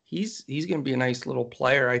 but he's going to be a nice little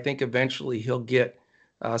player. I think eventually he'll get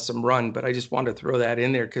some run. But I just wanted to throw that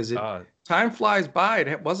in there because time flies by.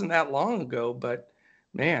 It wasn't that long ago, but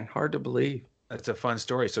man, hard to believe. That's a fun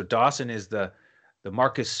story. So Dawson is the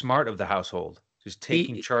Marcus Smart of the household, just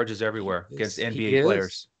taking charges everywhere against NBA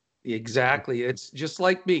players. Exactly. It's just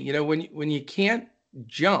like me. When you can't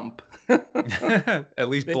jump, at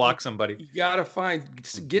least block somebody. You gotta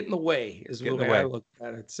get in the way is the way I look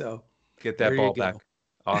at it. So get that ball back.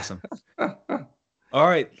 Awesome. All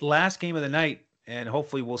right, last game of the night, and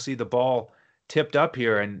hopefully we'll see the ball tipped up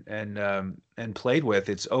here and played with.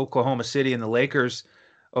 It's Oklahoma City and the Lakers.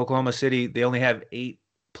 Oklahoma City, they only have 8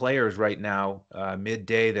 players right now,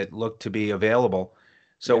 midday, that look to be available.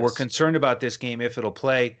 So we're concerned about this game if it'll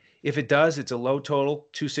play. If it does, it's a low total,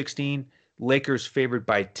 216. Lakers favored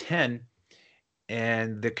by 10.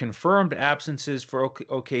 And the confirmed absences for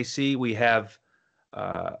OKC, we have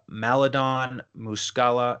Maladon,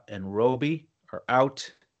 Muscala, and Roby are out.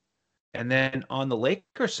 And then on the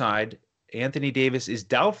Lakers side, Anthony Davis is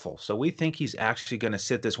doubtful. So we think he's actually going to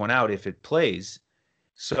sit this one out if it plays.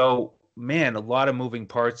 So, man, a lot of moving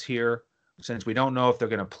parts here since we don't know if they're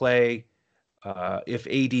going to play. If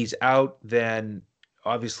AD's out, then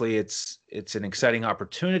obviously it's an exciting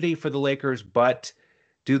opportunity for the Lakers, but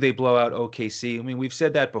do they blow out OKC? I mean, we've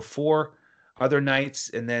said that before other nights,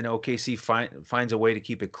 and then OKC finds a way to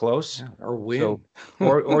keep it close or win,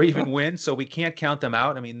 or even win. So we can't count them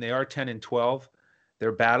out. I mean, they are 10 and 12;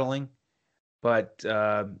 they're battling, but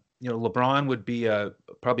LeBron would be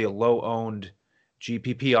probably a low-owned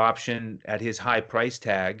GPP option at his high price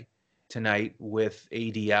tag tonight with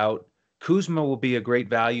AD out. Kuzma will be a great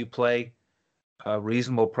value play, a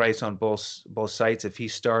reasonable price on both sites if he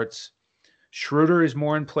starts. Schroeder is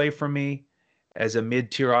more in play for me as a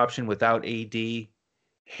mid-tier option without AD.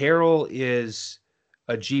 Harrell is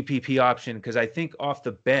a GPP option because I think off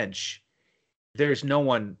the bench, there's no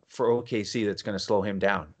one for OKC that's going to slow him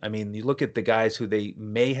down. I mean, you look at the guys who they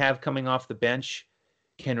may have coming off the bench,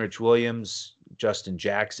 Kenrich Williams, Justin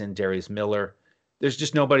Jackson, Darius Miller. There's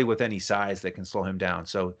just nobody with any size that can slow him down.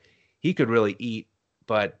 So he could really eat,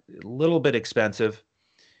 but a little bit expensive.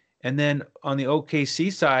 And then on the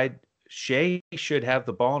OKC side, Shea should have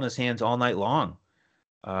the ball in his hands all night long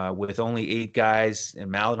with only 8 guys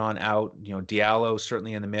and Maladon out. Diallo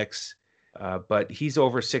certainly in the mix, but he's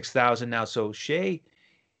over 6,000 now. So Shea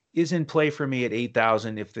is in play for me at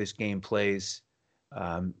 8,000 if this game plays.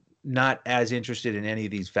 Not as interested in any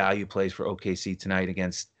of these value plays for OKC tonight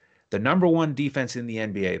against the number 1 defense in the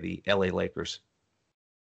NBA, the LA Lakers.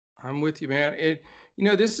 I'm with you, man.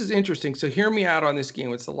 This is interesting. So hear me out on this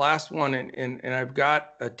game. It's the last one, and I've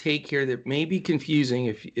got a take here that may be confusing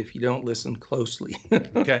if you don't listen closely.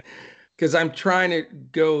 Okay. Because I'm trying to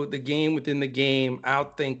go the game within the game,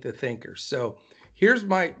 outthink the thinker. So here's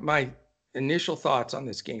my initial thoughts on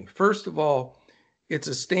this game. First of all, it's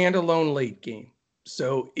a standalone late game.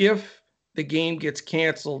 So if the game gets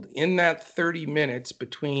canceled in that 30 minutes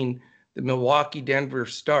between the Milwaukee-Denver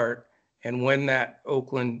start and when that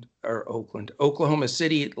Oklahoma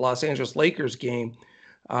City, Los Angeles Lakers game,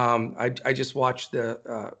 I just watched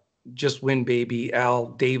the Just Win Baby,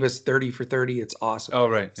 Al Davis 30 for 30. It's awesome. Oh,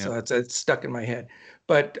 right. Yeah. So it's stuck in my head.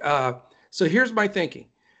 But so here's my thinking.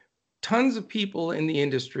 Tons of people in the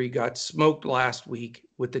industry got smoked last week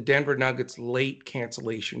with the Denver Nuggets late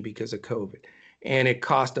cancellation because of COVID. And it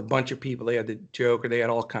cost a bunch of people. They had the Joker. They had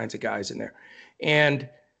all kinds of guys in there. And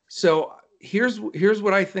so here's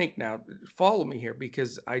what I think now. Follow me here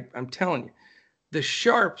because I'm telling you, the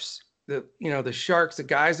sharps, the Sharks, the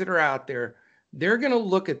guys that are out there, they're going to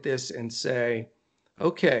look at this and say,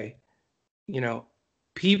 okay, you know,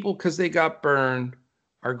 people, because they got burned,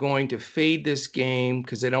 are going to fade this game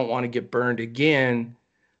because they don't want to get burned again.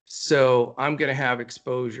 So I'm going to have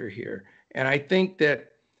exposure here. And I think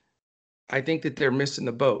that they're missing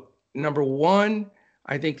the boat. Number one,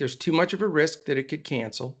 I think there's too much of a risk that it could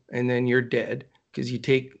cancel, and then you're dead because you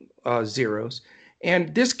take zeros.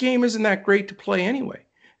 And this game isn't that great to play anyway.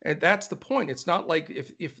 And that's the point. It's not like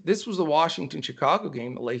if this was the Washington Chicago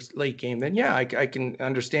game, the late game, then yeah, I can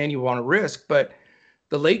understand you want to risk, but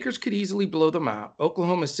the Lakers could easily blow them out.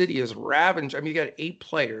 Oklahoma City is ravaged. I mean, you got 8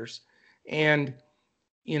 players, and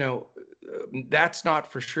you know, that's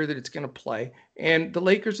not for sure that it's going to play. And the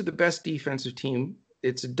Lakers are the best defensive team.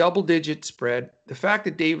 It's a double-digit spread. The fact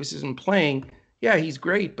that Davis isn't playing, yeah, he's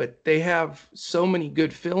great, but they have so many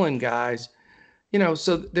good fill-in guys.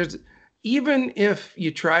 So there's, even if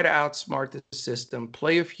you try to outsmart the system,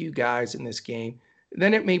 play a few guys in this game,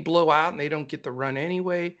 then it may blow out and they don't get the run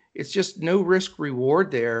anyway. It's just no risk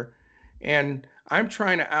reward there. And I'm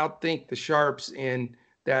trying to outthink the sharps in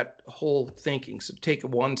that whole thinking. So take it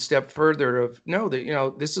one step further of no,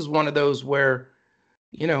 that this is one of those where,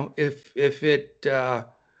 if it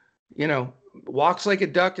walks like a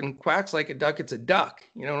duck and quacks like a duck, it's a duck.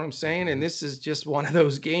 You know what I'm saying? And this is just one of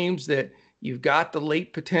those games that you've got the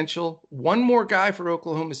late potential. One more guy for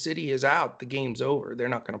Oklahoma City is out, the game's over. They're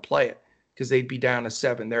not going to play it because they'd be down to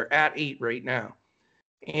 7. They're at 8 right now.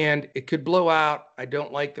 And it could blow out. I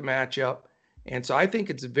don't like the matchup. And so I think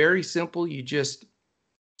it's very simple. You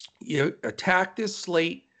attack this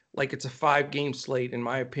slate like it's a 5-game slate, in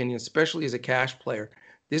my opinion, especially as a cash player.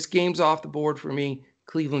 This game's off the board for me.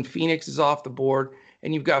 Cleveland Phoenix is off the board.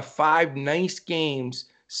 And you've got 5 nice games,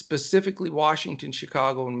 specifically Washington,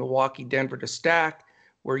 Chicago, and Milwaukee, Denver to stack,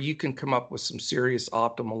 where you can come up with some serious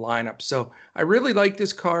optimal lineups. So I really like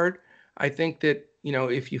this card. I think that,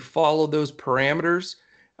 if you follow those parameters,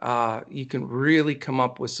 you can really come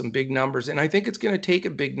up with some big numbers. And I think it's going to take a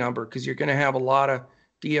big number because you're going to have a lot of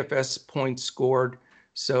DFS points scored.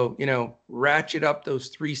 So, ratchet up those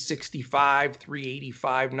 365,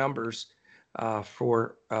 385 numbers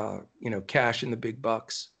for, cash in the big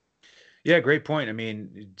bucks. Yeah, great point. I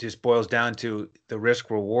mean, it just boils down to the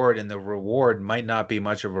risk reward, and the reward might not be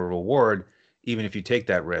much of a reward, even if you take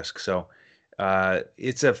that risk. So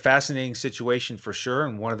it's a fascinating situation for sure.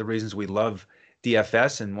 And one of the reasons we love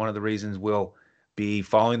DFS, and one of the reasons we'll be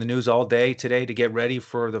following the news all day today to get ready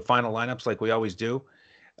for the final lineups like we always do.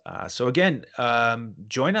 So again,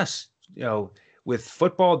 join us. With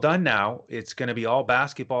football done now, it's going to be all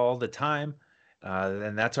basketball all the time,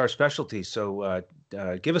 and that's our specialty. So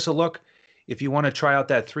give us a look. If you want to try out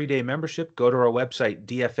that 3-day membership, go to our website,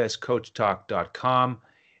 dfscoachtalk.com,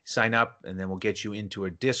 sign up, and then we'll get you into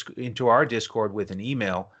our Discord with an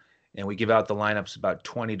email, and we give out the lineups about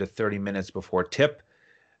 20 to 30 minutes before tip.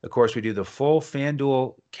 Of course, we do the full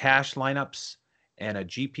FanDuel cash lineups and a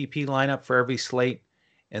GPP lineup for every slate.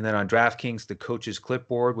 And then on Draftkings, the coach's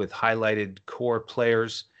clipboard with highlighted core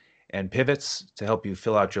players and pivots to help you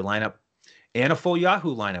fill out your lineup, and a full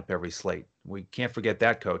Yahoo lineup every slate. We can't forget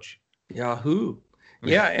that, Coach. Yahoo.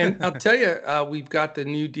 Yeah, and I'll tell you, we've got the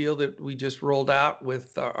new deal that we just rolled out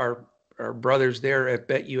with our brothers there at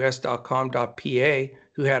betus.com.pa,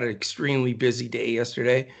 who had an extremely busy day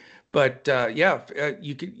yesterday. But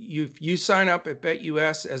you sign up at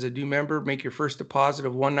BetUS as a new member, make your first deposit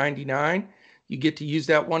of $199. You get to use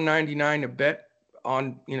that $199 to bet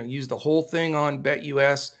on, use the whole thing on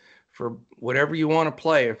BetUS for whatever you want to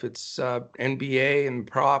play. If it's NBA and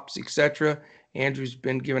props, etc. Andrew's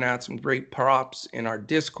been giving out some great props in our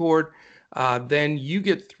Discord. Then you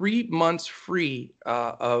get 3 months free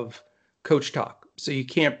of Coach Talk. So you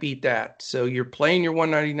can't beat that. So you're playing your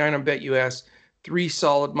 $199 on BetUS, 3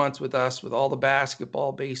 solid months with us, with all the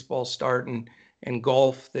basketball, baseball starting, and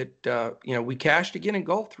golf that, we cashed again in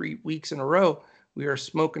golf 3 weeks in a row. We are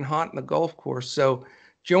smoking hot in the golf course. So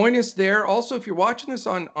join us there. Also, if you're watching this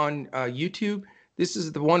on YouTube, this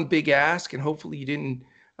is the one big ask, and hopefully you didn't,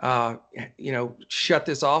 shut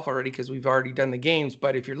this off already because we've already done the games.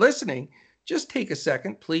 But if you're listening, just take a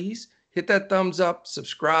second, please. Hit that thumbs up,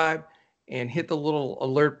 subscribe, and hit the little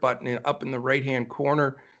alert button up in the right-hand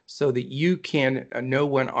corner so that you can know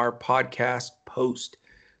when our podcast posts.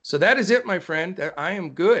 So that is it, my friend. I am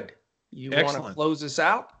good. You want to close us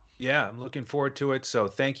out? Yeah, I'm looking forward to it. So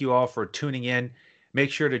thank you all for tuning in. Make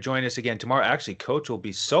sure to join us again tomorrow. Actually, Coach will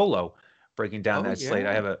be solo breaking down that slate.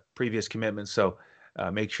 I have a previous commitment, so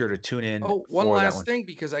make sure to tune in. Oh, one last thing,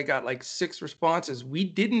 because I got like 6 responses. We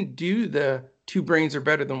didn't do the 2 brains are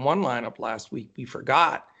better than 1 lineup last week. We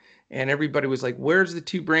forgot. And everybody was like, where's the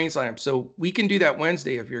 2 brains lineup? So we can do that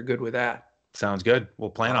Wednesday if you're good with that. Sounds good. We'll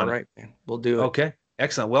plan on it. All right, man. We'll do it. Okay.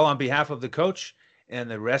 Excellent. Well, on behalf of the coach and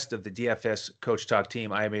the rest of the DFS Coach Talk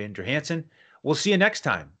team, I am Andrew Hansen. We'll see you next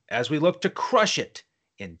time as we look to crush it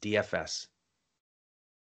in DFS.